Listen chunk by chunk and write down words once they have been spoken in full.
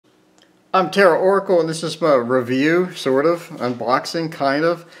I'm Tarot Oracle, and this is my review, sort of, unboxing, kind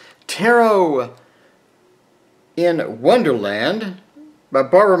of. Tarot in Wonderland by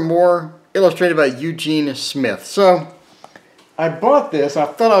Barbara Moore, illustrated by Eugene Smith. So, I bought this. I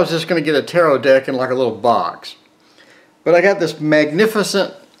thought I was just going to get a tarot deck in like a little box. But I got this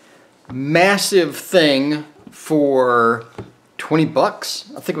magnificent, massive thing for 20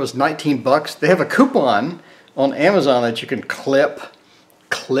 bucks. I think it was 19 bucks. They have a coupon on Amazon that you can clip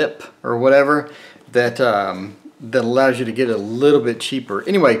or whatever that that allows you to get it a little bit cheaper.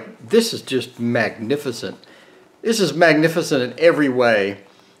 Anyway, this is just magnificent. This is magnificent in every way.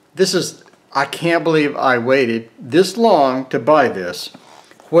 I can't believe I waited this long to buy this.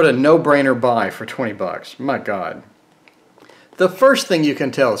 What a no-brainer buy for 20 bucks. My God. The first thing you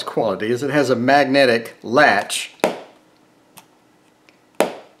can tell is quality is it has a magnetic latch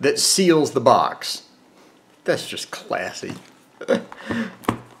that seals the box. That's just classy.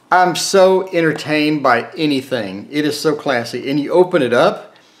 I'm so entertained by anything. It is so classy. And you open it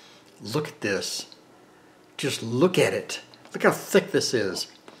up, look at this. Just look at it. Look how thick this is.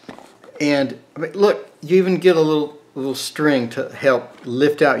 And I mean, look, you even get a little string to help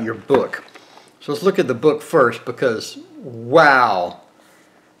lift out your book. So let's look at the book first because, wow,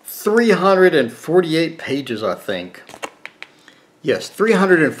 348 pages, I think. Yes,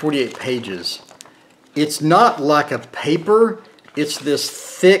 348 pages. It's not like a paper. It's this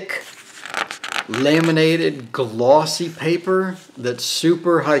thick, laminated, glossy paper that's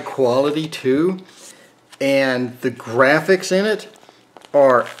super high quality too. And the graphics in it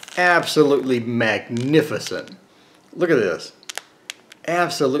are absolutely magnificent. Look at this.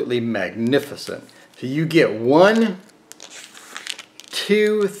 Absolutely magnificent. So you get 1,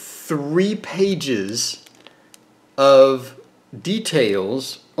 2, 3 pages of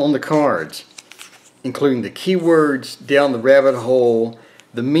details on the cards, including the keywords, down the rabbit hole,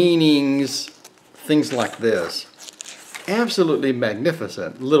 the meanings, things like this. Absolutely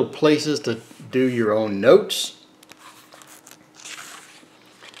magnificent. Little places to do your own notes.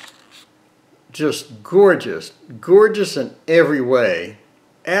 Just gorgeous. Gorgeous in every way.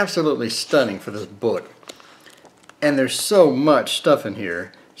 Absolutely stunning for this book. And there's so much stuff in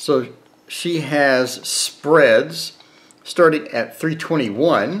here. So she has spreads starting at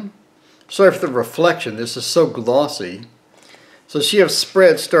 $3.21. Sorry for the reflection, this is so glossy. So she has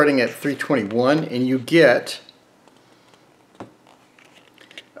spreads starting at $3.21, and you get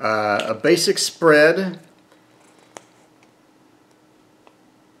a basic spread,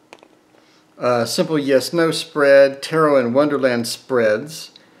 simple yes-no spread, tarot and Wonderland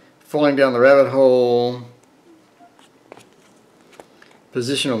spreads, falling down the rabbit hole,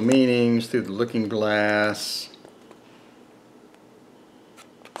 positional meanings through the looking glass.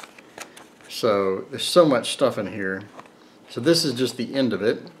 So there's so much stuff in here. So this is just the end of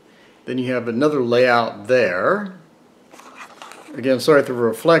it. Then you have another layout there. Again, sorry for the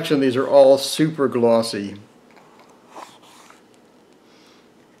reflection. These are all super glossy.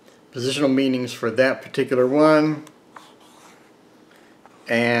 Positional meanings for that particular one.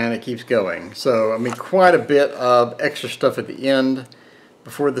 And it keeps going. So, I mean, quite a bit of extra stuff at the end.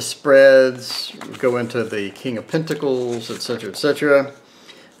 Before the spreads, we go into the King of Pentacles, etc., etc.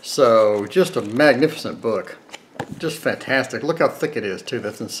 So, just a magnificent book. Just fantastic. Look how thick it is, too.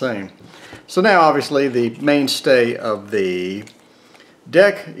 That's insane. So now, obviously, the mainstay of the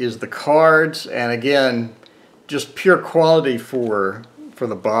deck is the cards. And again, just pure quality for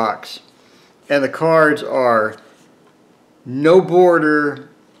the box. And the cards are no border,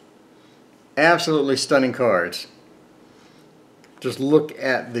 absolutely stunning cards. Just look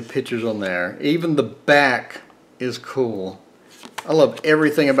at the pictures on there. Even the back is cool. I love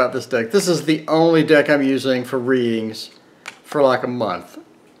everything about this deck. This is the only deck I'm using for readings for like a month.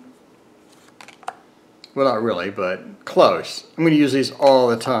 Well, not really, but close. I'm going to use these all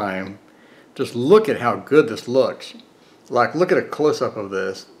the time. Just look at how good this looks. Like, look at a close-up of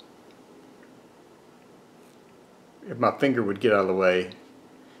this. If my finger would get out of the way.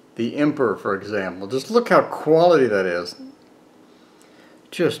 The Emperor, for example. Just look how quality that is.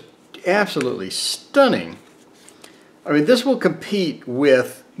 Just absolutely stunning. I mean, this will compete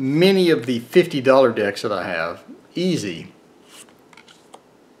with many of the $50 decks that I have. Easy.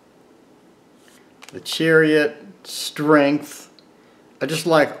 The Chariot, Strength. I just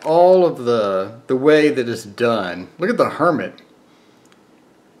like all of the way that it's done. Look at the Hermit.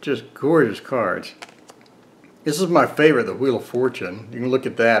 Just gorgeous cards. This is my favorite, the Wheel of Fortune. You can look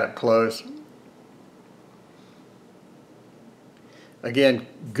at that up close. Again,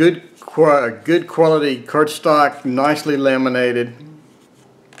 good quality cardstock, nicely laminated.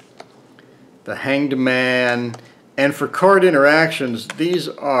 The Hanged Man. And for card interactions, these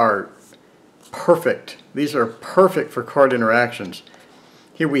are perfect. These are perfect for card interactions.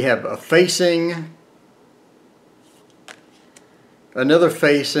 Here we have a facing, another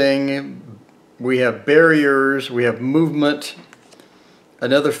facing, we have barriers, we have movement,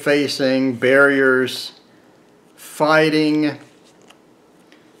 another facing, barriers, fighting.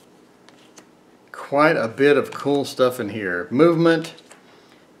 Quite a bit of cool stuff in here. Movement,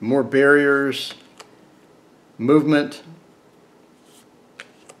 more barriers, movement,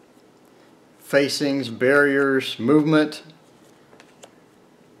 facings, barriers, movement,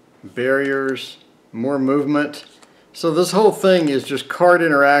 barriers, more movement. So this whole thing is just card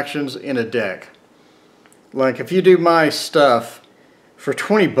interactions in a deck. Like if you do my stuff for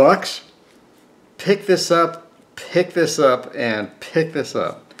 20 bucks, pick this up, and pick this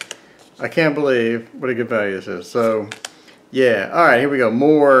up. I can't believe what a good value this is. So yeah, alright, here we go.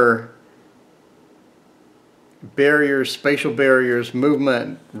 More barriers, spatial barriers,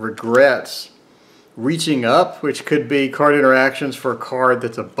 movement, regrets, reaching up, which could be card interactions for a card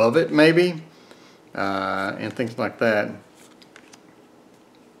that's above it maybe, and things like that.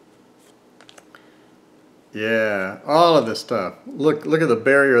 Yeah, all of this stuff. Look at the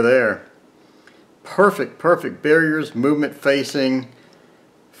barrier there. Perfect barriers, movement, facings,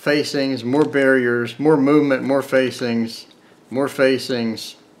 more barriers, more movement, more facings,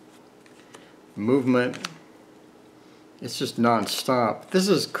 movement. It's just non-stop. This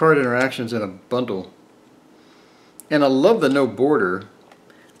is card interactions in a bundle. And I love the no border.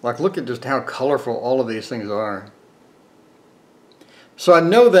 Like, look at just how colorful all of these things are. So I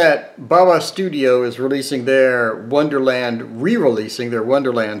know that Baba Studio is releasing their Wonderland, re-releasing their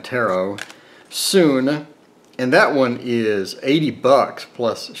Wonderland Tarot soon. And that one is 80 bucks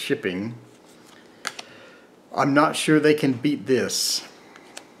plus shipping. I'm not sure they can beat this.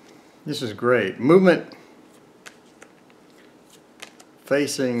 This is great. Movement,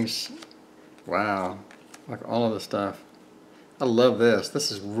 facings, wow, like all of the stuff. I love this. This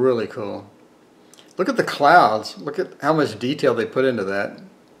is really cool. Look at the clouds. Look at how much detail they put into that.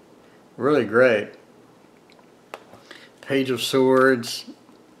 Really great. Page of Swords.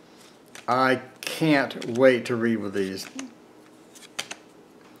 I can't wait to read with these.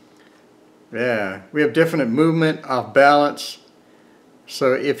 Yeah, we have different movement, off balance.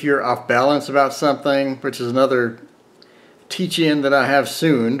 So if you're off balance about something, which is another teach-in that I have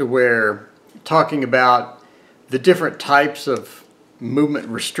soon, to where talking about the different types of movement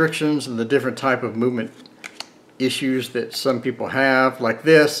restrictions and the different type of movement issues that some people have, like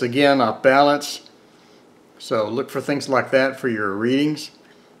this, again, off balance. So look for things like that for your readings.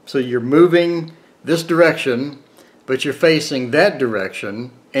 So you're moving this direction, but you're facing that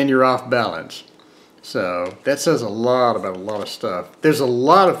direction, and you're off balance. So that says a lot about a lot of stuff. There's a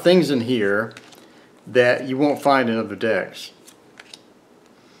lot of things in here that you won't find in other decks.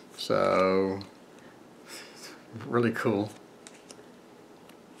 So really cool.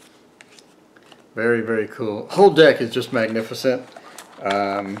 Very, very cool. Whole deck is just magnificent.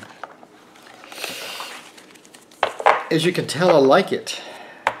 As you can tell, I like it.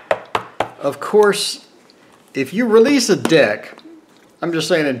 Of course, if you release a deck, I'm just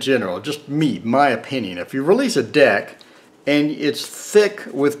saying in general, just me, my opinion, if you release a deck and it's thick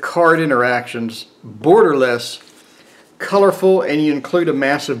with card interactions, borderless, colorful, and you include a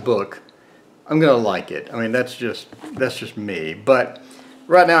massive book, I'm gonna like it. I mean, that's just me. But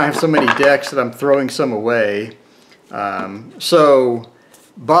right now I have so many decks that I'm throwing some away. So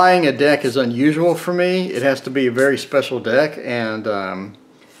buying a deck is unusual for me. It has to be a very special deck, and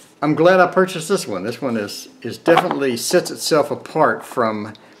I'm glad I purchased this one. This one is definitely sets itself apart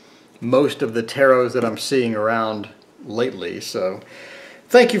from most of the tarots that I'm seeing around lately. So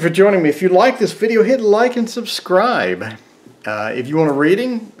thank you for joining me. If you like this video, hit like and subscribe. If you want a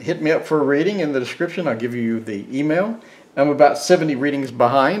reading, hit me up for a reading in the description. I'll give you the email. I'm about 70 readings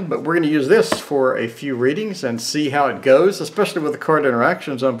behind, but we're going to use this for a few readings and see how it goes, especially with the card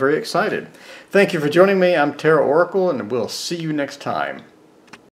interactions. I'm very excited. Thank you for joining me. I'm Tarot Oracle, and we'll see you next time.